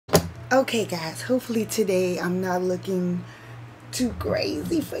Okay guys, hopefully today I'm not looking too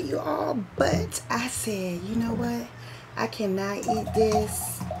crazy for you all, but I said, you know what, I cannot eat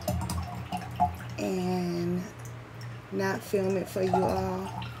this and not film it for you all.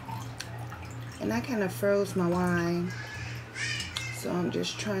 And I kind of froze my wine, so I'm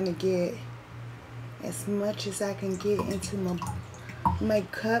just trying to get as much as I can get into my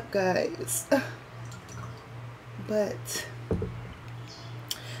cup, guys. But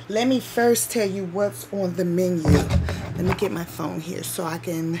let me first tell you what's on the menu. Let me get my phone here so I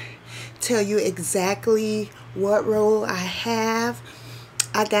can tell you exactly what roll I have.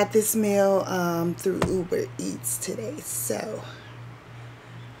 I got this meal through Uber Eats today. So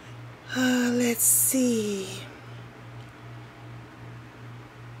let's see.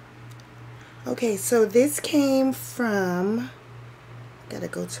 Okay, so this came from, gotta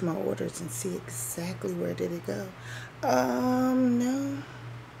go to my orders and see exactly where did it go. No.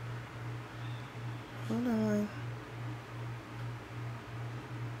 Hold on.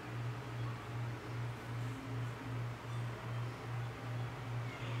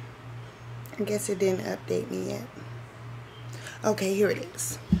 I guess it didn't update me yet. Okay, here it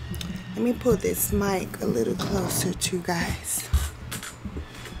is. Let me pull this mic a little closer to you guys.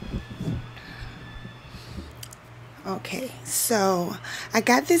 Okay, so I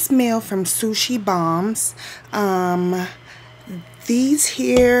got this meal from Sushi Bombs. These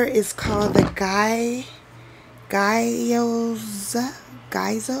here is called the Gyoza.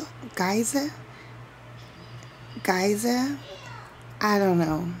 I don't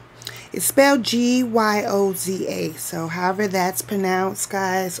know. It's spelled Gyoza. So however that's pronounced,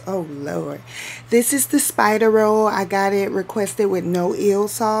 guys. Oh Lord. This is the spider roll. I got it requested with no eel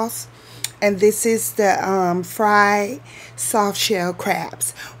sauce. And this is the fried soft shell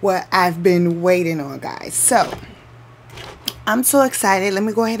crabs, what I've been waiting on, guys. So I'm so excited. Let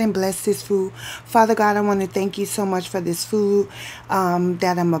me go ahead and bless this food. Father God, I want to thank you so much for this food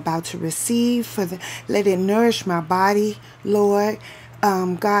that I'm about to receive. Let it nourish my body, Lord.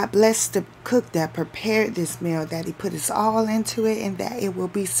 God bless the cook that prepared this meal, that he put us all into it, and that it will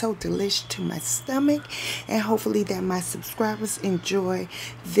be so delicious to my stomach, and hopefully that my subscribers enjoy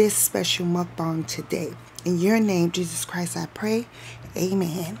this special mukbang today. In your name, Jesus Christ, I pray.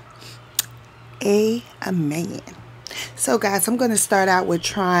 Amen. Amen. So guys, I'm going to start out with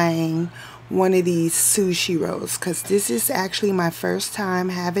trying one of these sushi rolls, because this is actually my first time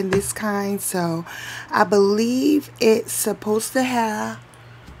having this kind. So I believe it's supposed to have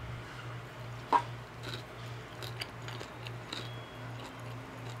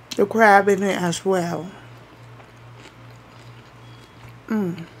the crab in it as well.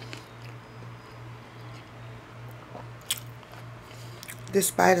 The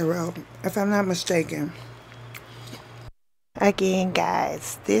spider roll, if I'm not mistaken. Again,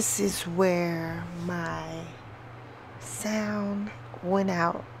 guys, this is where my sound went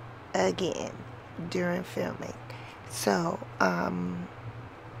out again during filming. So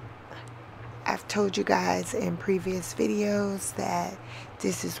I've told you guys in previous videos that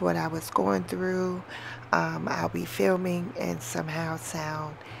this is what I was going through. I'll be filming and somehow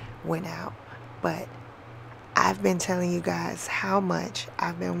sound went out. But I've been telling you guys how much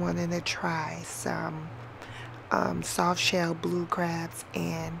I've been wanting to try some soft shell blue crabs,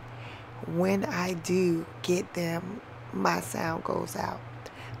 and when I do get them, my sound goes out.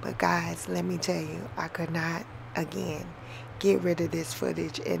 But guys, let me tell you, I could not again get rid of this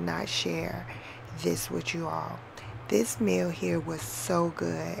footage and not share this with you all. This meal here was so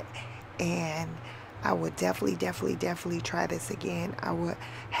good, and I would definitely try this again. I would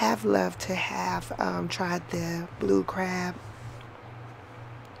have loved to have tried the blue crab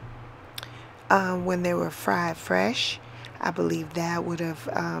when they were fried fresh. I believe that would have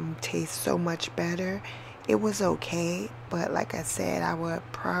tasted so much better. It was okay, but like I said, I would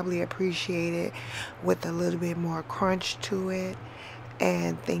probably appreciate it with a little bit more crunch to it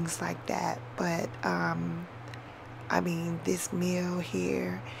and things like that. But I mean, this meal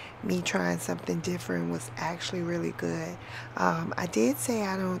here, me trying something different, was actually really good. I did say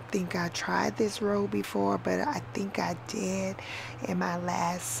I don't think I tried this roll before, but I think I did in my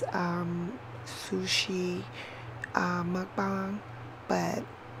last sushi mukbang. But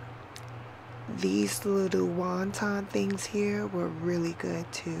these little wonton things here were really good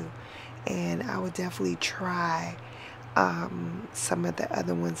too, and I would definitely try some of the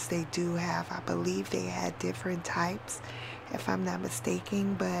other ones they do have. I believe they had different types, if I'm not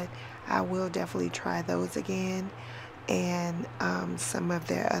mistaken, but I will definitely try those again, and some of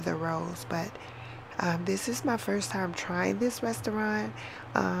their other rolls. But this is my first time trying this restaurant,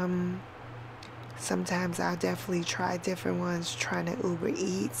 Sometimes I'll definitely try different ones, trying to Uber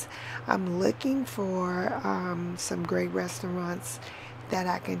Eats. I'm looking for some great restaurants that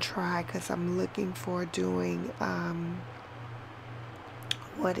I can try, because I'm looking for doing,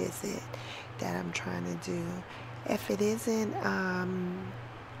 what is it that I'm trying to do? If it isn't,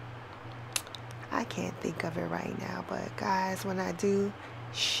 I can't think of it right now, but guys, when I do,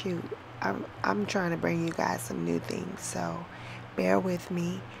 shoot, I'm trying to bring you guys some new things, so bear with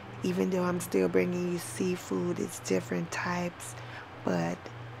me. Even though I'm still bringing you seafood, it's different types, but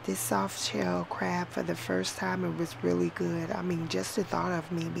this soft shell crab, for the first time, it was really good. I mean, just the thought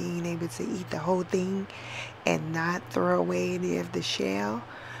of me being able to eat the whole thing and not throw away any of the shell,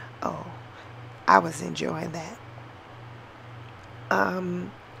 oh, I was enjoying that.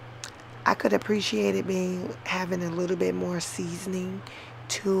 I could appreciate it having a little bit more seasoning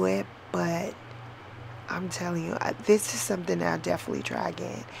to it, but I'm telling you, this is something I'll definitely try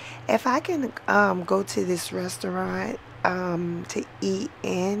again. If I can go to this restaurant to eat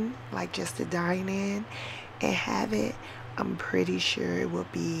in, like just to dine in and have it, I'm pretty sure it will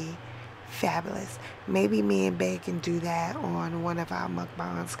be fabulous. Maybe me and Bae can do that on one of our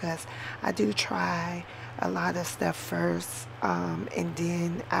mukbangs, because I do try a lot of stuff first, and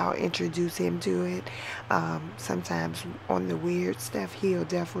then I'll introduce him to it. Sometimes on the weird stuff, he'll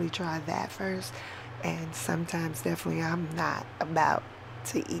definitely try that first, and sometimes definitely I'm not about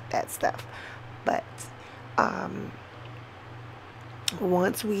to eat that stuff. But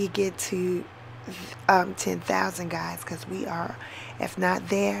once we get to 10,000 guys, because we are, if not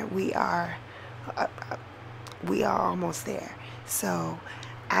there, we are almost there. So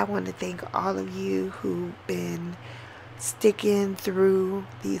I want to thank all of you who've been sticking through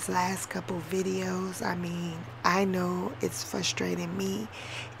these last couple videos. I mean, I know it's frustrating me,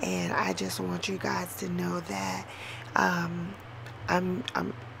 and I just want you guys to know that I'm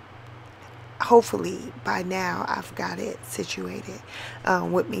hopefully by now I've got it situated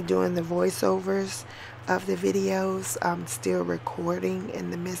with me doing the voiceovers of the videos. I'm still recording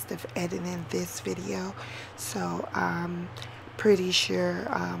in the midst of editing this video, so pretty sure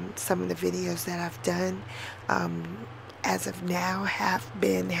some of the videos that I've done as of now have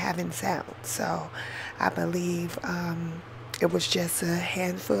been having sound. So I believe it was just a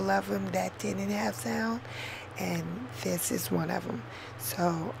handful of them that didn't have sound, and this is one of them.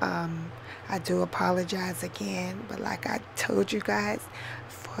 So I do apologize again, but like I told you guys,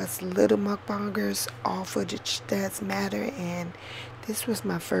 for us little mukbangers, all footage does matter, and this was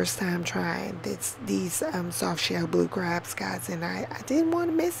my first time trying these soft shell blue crabs, guys, and I didn't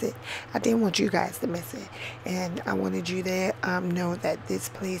want to miss it. I didn't want you guys to miss it, and I wanted you to know that this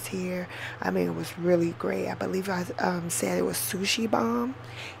place here, I mean, it was really great. I believe I said it was Sushi Bomb,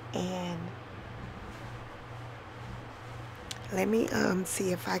 and let me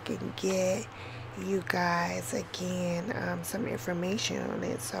see if I can get you guys again some information on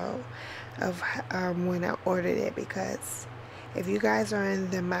it, so of when I ordered it, because if you guys are in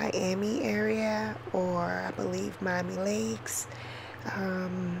the Miami area, or I believe Miami Lakes,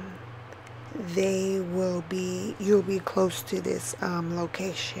 you'll be close to this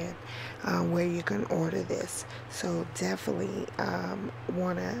location where you can order this. So definitely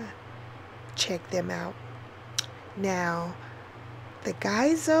want to check them out. Now, the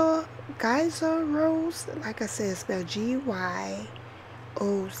Gyoza rolls, like I said, spelled Gyoza.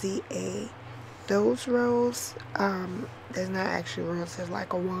 Those rolls, there's not actually rolls, there's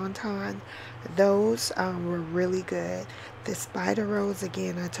like a wonton. Those were really good. The spider rolls,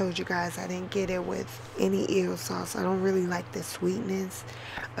 again, I told you guys I didn't get it with any eel sauce. I don't really like the sweetness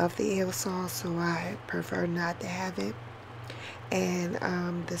of the eel sauce, so I prefer not to have it.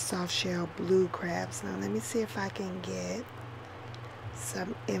 And the soft shell blue crabs. Now let me see if I can get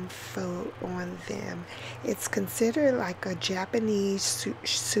some info on them. It's considered like a Japanese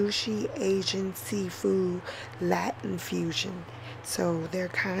sushi, Asian seafood, Latin fusion. So they're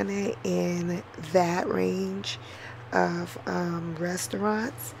kind of in that range of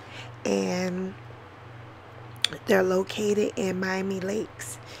restaurants, and they're located in Miami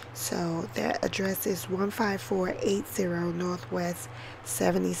Lakes. So their address is 15480 Northwest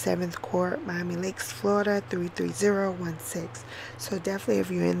 77th Court, Miami Lakes, Florida 33016. So definitely,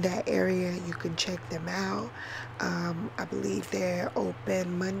 if you're in that area, you can check them out. I believe they're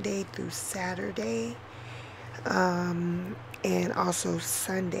open Monday through Saturday, and also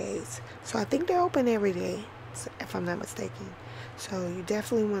Sundays. So I think they're open every day, if I'm not mistaken. So you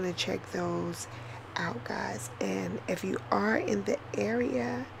definitely want to check those out, guys. And if you are in the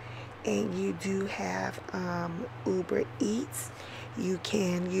area and you do have Uber Eats, you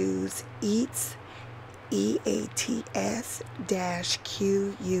can use Eats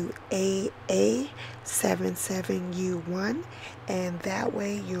EATS-QUAA77U1, and that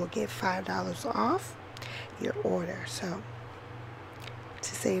way you'll get $5 off your order. So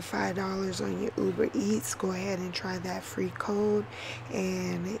to save $5 on your Uber Eats, go ahead and try that free code,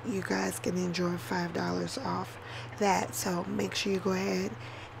 and you guys can enjoy $5 off that. So make sure you go ahead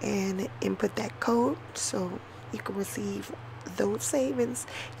and input that code so you can receive those savings.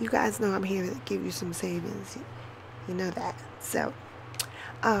 You guys know I'm here to give you some savings. You know that. So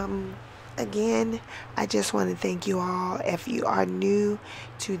again, I just want to thank you all. If you are new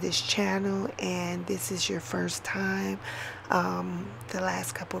to this channel and this is your first time, the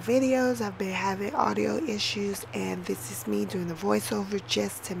last couple videos I've been having audio issues, and this is me doing the voiceover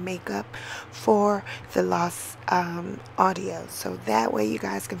just to make up for the lost audio, so that way you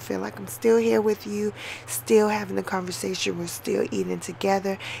guys can feel like I'm still here with you, still having a conversation, we're still eating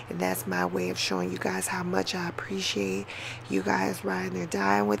together, and that's my way of showing you guys how much I appreciate you guys riding or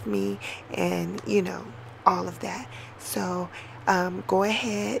dying with me, and you know, all of that. So go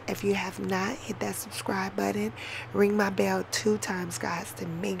ahead, if you have not, hit that subscribe button, ring my bell 2 times, guys, to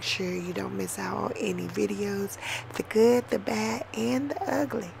make sure you don't miss out on any videos, the good, the bad, and the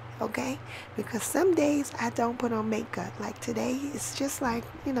ugly, okay? Because some days I don't put on makeup. Like today, it's just like,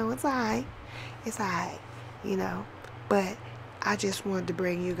 you know, it's alright, you know, but I just wanted to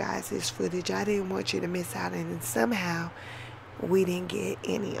bring you guys this footage. I didn't want you to miss out, and somehow we didn't get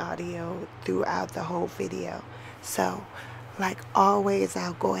any audio throughout the whole video. So like always,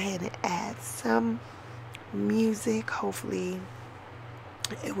 I'll go ahead and add some music. Hopefully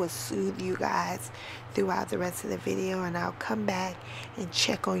it will soothe you guys throughout the rest of the video, and I'll come back and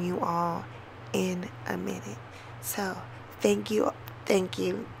check on you all in a minute. So thank you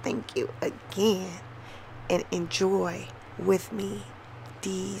again, and enjoy with me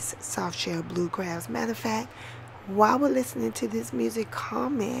these soft shell blue crabs. Matter of fact, while we're listening to this music,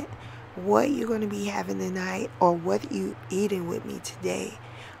 comment what you're going to be having tonight, or what you eating with me today,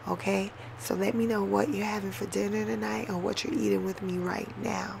 okay? So let me know what you're having for dinner tonight, or what you're eating with me right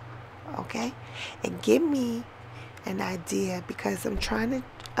now, okay? And give me an idea, because I'm trying to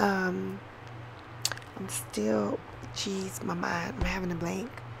I'm still, geez, my mind, I'm having a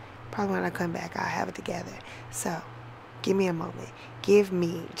blank. Probably when I come back I'll have it together. So give me a moment, give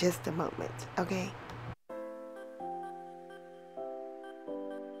me just a moment, okay?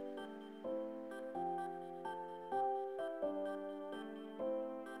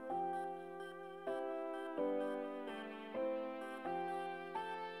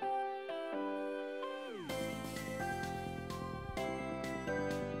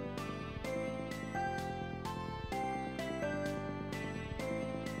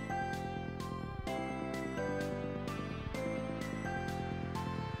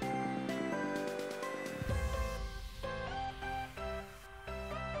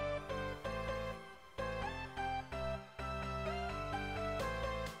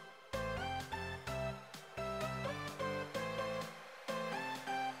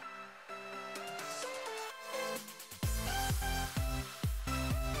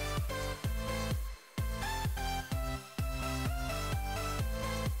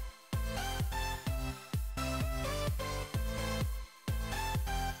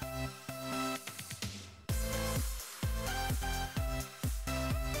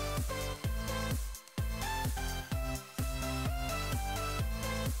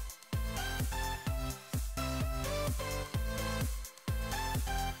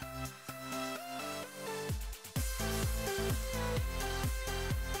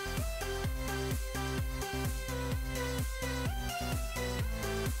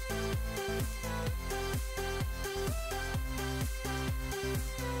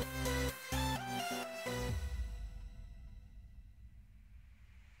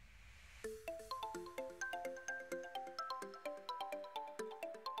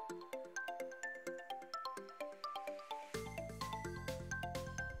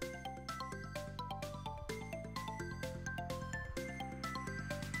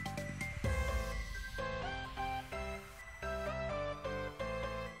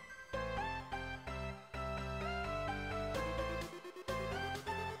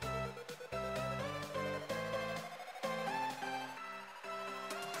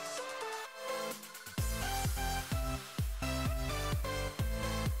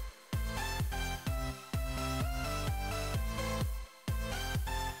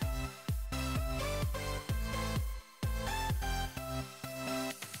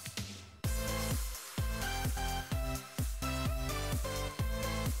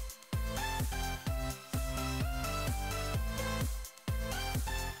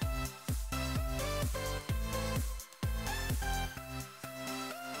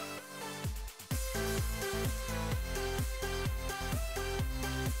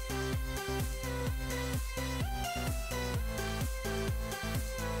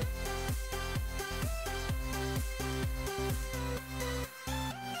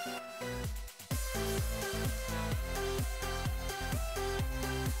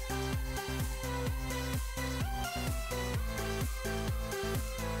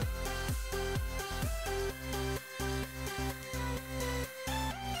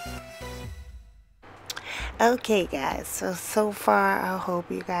 Okay, guys, so far I hope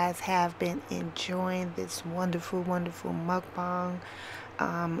you guys have been enjoying this wonderful mukbang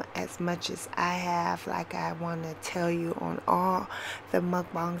as much as I have. Like, I want to tell you, on all the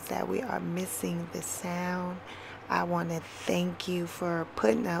mukbangs that we are missing the sound, I want to thank you for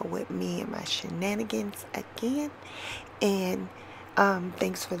putting up with me and my shenanigans again. And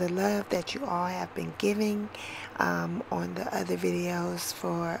thanks for the love that you all have been giving on the other videos,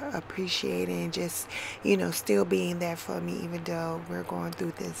 for appreciating, just, still being there for me, even though we're going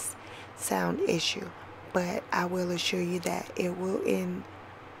through this sound issue. But I will assure you that it will end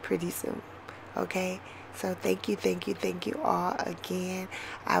pretty soon. Okay? So thank you all again.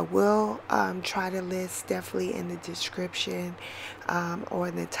 I will try to list definitely in the description or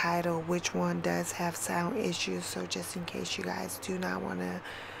in the title which one does have sound issues. So just in case you guys do not want to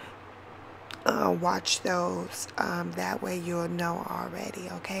watch those, that way you'll know already.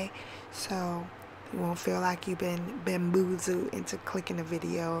 Okay? So you won't feel like you've been bamboozled into clicking the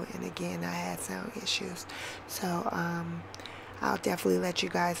video. And again, I had sound issues. So I'll definitely let you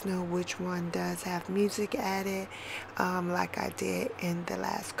guys know which one does have music added, like I did in the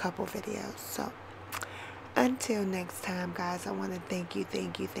last couple videos. So until next time, guys, I want to thank you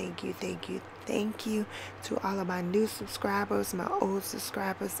to all of my new subscribers, my old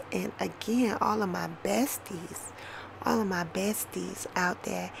subscribers, and again, all of my besties out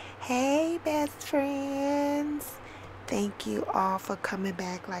there. Hey, best friends. Thank you all for coming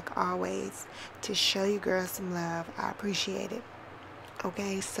back, like always, to show you girls some love. I appreciate it.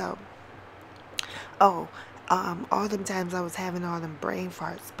 Okay, so, all them times I was having all them brain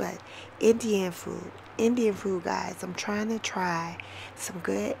farts, but Indian food, guys. I'm trying to try some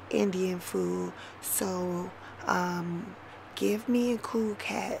good Indian food. So, give me and Kool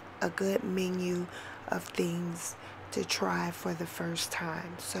a good menu of things to try for the first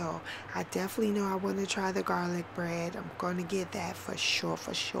time. So I definitely know I want to try the garlic bread. I'm going to get that for sure.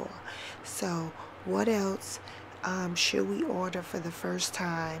 So what else should we order for the first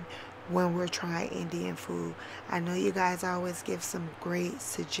time when we're trying Indian food? I know you guys always give some great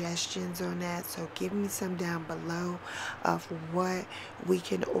suggestions on that, so give me some down below of what we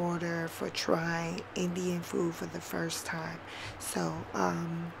can order for trying Indian food for the first time. So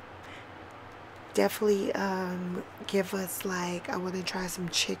definitely give us, like, I want to try some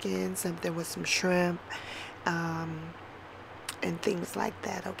chicken, something with some shrimp, and things like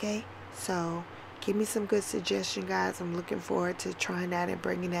that. Okay, so give me some good suggestion, guys. I'm looking forward to trying that and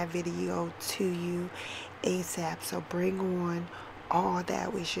bringing that video to you ASAP. So bring on all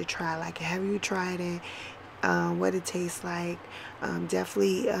that we should try. Like, have you tried it? What it tastes like.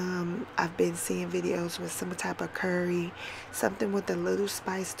 Definitely I've been seeing videos with some type of curry, something with a little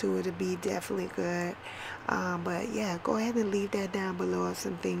spice to it, to be definitely good. But yeah, go ahead and leave that down below of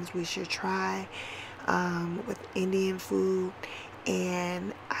some things we should try with Indian food.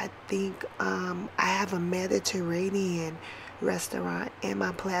 And I think I have a Mediterranean restaurant in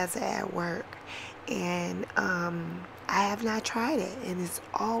my plaza at work, and I have not tried it, and it's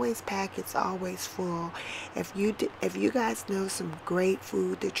always packed, it's always full. If you guys know some great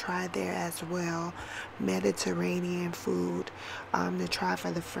food to try there as well, Mediterranean food to try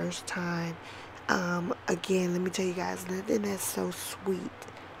for the first time, again, let me tell you guys, nothing that's so sweet,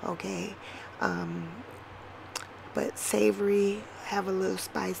 okay? But savory, have a little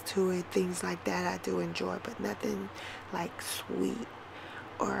spice to it, things like that I do enjoy, but nothing like sweet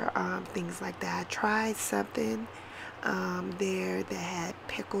or things like that. I tried something there that had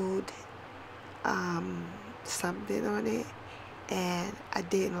pickled something on it, and I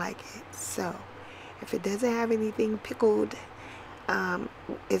didn't like it. So if it doesn't have anything pickled,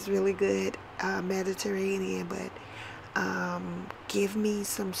 it's really good Mediterranean. But give me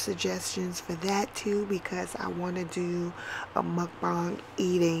some suggestions for that too, because I want to do a mukbang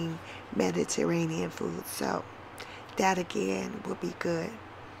eating Mediterranean food. So that again would be good.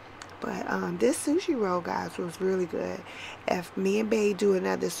 But this sushi roll, guys, was really good. If me and Bae do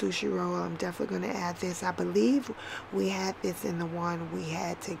another sushi roll, I'm definitely going to add this. I believe we had this in the one we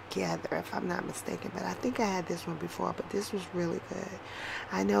had together, if I'm not mistaken. But I think I had this one before, but this was really good.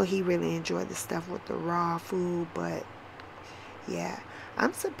 I know he really enjoyed the stuff with the raw food, but yeah.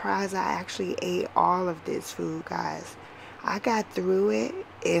 I'm surprised I actually ate all of this food, guys. I got through it,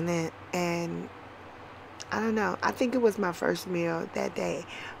 and I don't know. I think it was my first meal that day.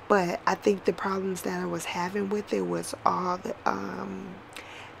 But I think the problems that I was having with it was all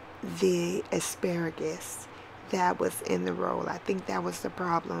the asparagus. that was in the roll. I think that was the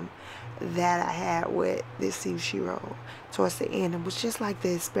problem that I had with this sushi roll towards the end. It was just like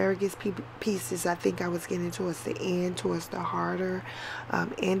the asparagus pieces. I think I was getting towards the end, towards the harder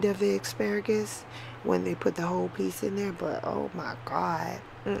end of the asparagus when they put the whole piece in there. But oh my God,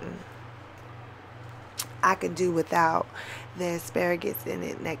 I could do without the asparagus in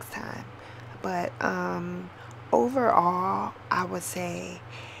it next time. But overall, I would say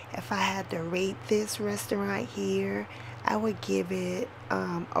if I had to rate this restaurant here, I would give it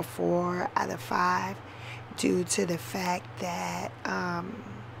a 4 out of 5 due to the fact that I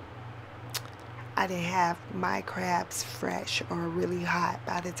didn't have my crabs fresh or really hot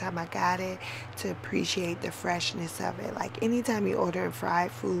by the time I got it to appreciate the freshness of it. Like anytime you order in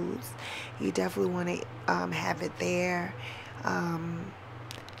fried foods, you definitely want to have it there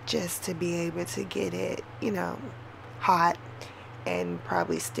just to be able to get it, you know, hot and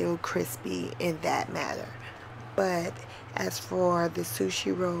probably still crispy in that matter. But as for the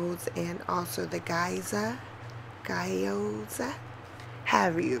sushi rolls and also the gyoza,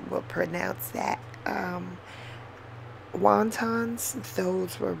 however you will pronounce that, wontons,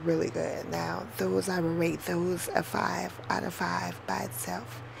 those were really good. Now those, I would rate those a 5 out of 5 by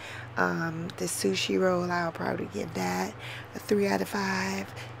itself. The sushi roll, I'll probably give that a 3 out of 5,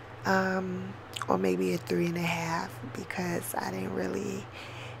 or maybe a 3.5, because I didn't really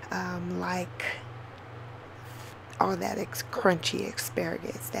like all that crunchy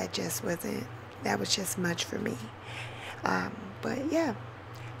asparagus. That just wasn't, that was just much for me. But yeah,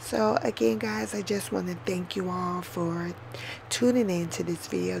 so again guys, I just want to thank you all for tuning in to this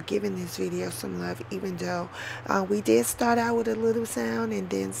video, giving this video some love, even though we did start out with a little sound and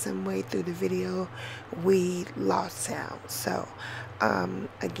then some way through the video we lost sound. So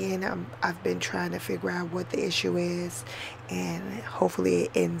again, I've been trying to figure out what the issue is, and hopefully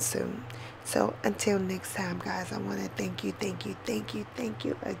it ends soon. So until next time guys, I want to thank you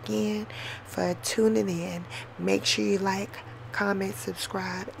again for tuning in. Make sure you like, comment,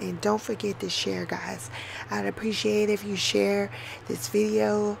 subscribe, and don't forget to share guys. I'd appreciate if you share this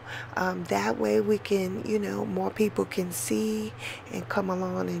video, that way we can, you know, more people can see and come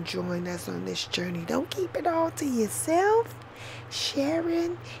along and join us on this journey. Don't keep it all to yourself.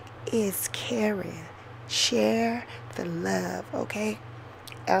 Sharing is caring. Share the love, okay?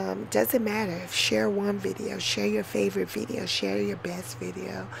 Doesn't matter. Share one video, share your favorite video, share your best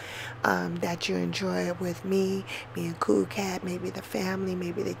video that you enjoy with me and Kool Cat, maybe the family,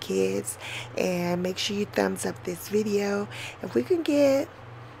 maybe the kids, and make sure you thumbs up this video. If we can get,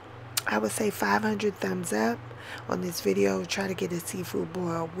 I would say 500 thumbs up on this video, try to get a seafood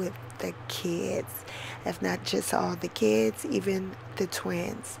boil with the kids, if not just all the kids, even the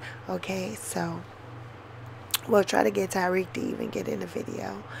twins, okay? So we'll try to get Tyreek to even get in the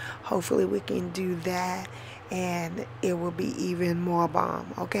video. Hopefully we can do that and it will be even more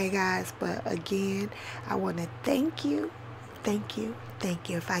bomb, okay guys? But again, I want to thank you.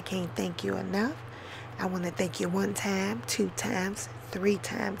 If I can't thank you enough, I want to thank you 1 time, 2 times, 3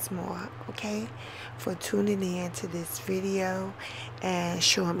 times more, okay, for tuning in to this video and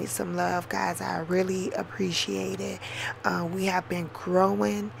showing me some love guys. I really appreciate it. We have been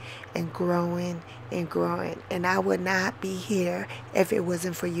growing and growing and growing, and I would not be here if it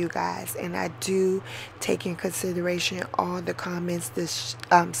wasn't for you guys. And I do take in consideration all the comments, the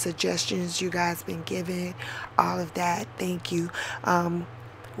suggestions you guys been giving, all of that. Thank you.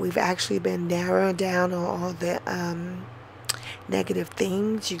 We've actually been narrowing down on all the negative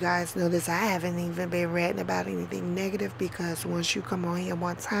things. You guys notice I haven't even been ranting about anything negative, because once you come on here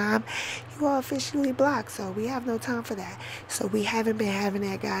one time, you are officially blocked. So we have no time for that. So we haven't been having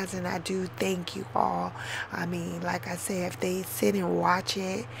that guys, and I do thank you all. I mean, like I said, if they sit and watch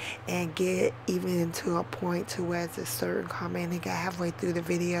it and get even to a point to where it's a certain comment and get halfway through the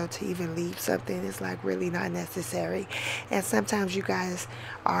video to even leave something, it's like really not necessary. And sometimes you guys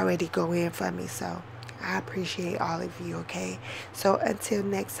already go in for me, so I appreciate all of you, okay? So until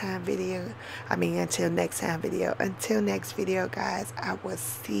next video, guys, I will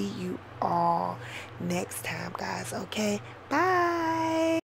see you all next time, guys, okay? Bye.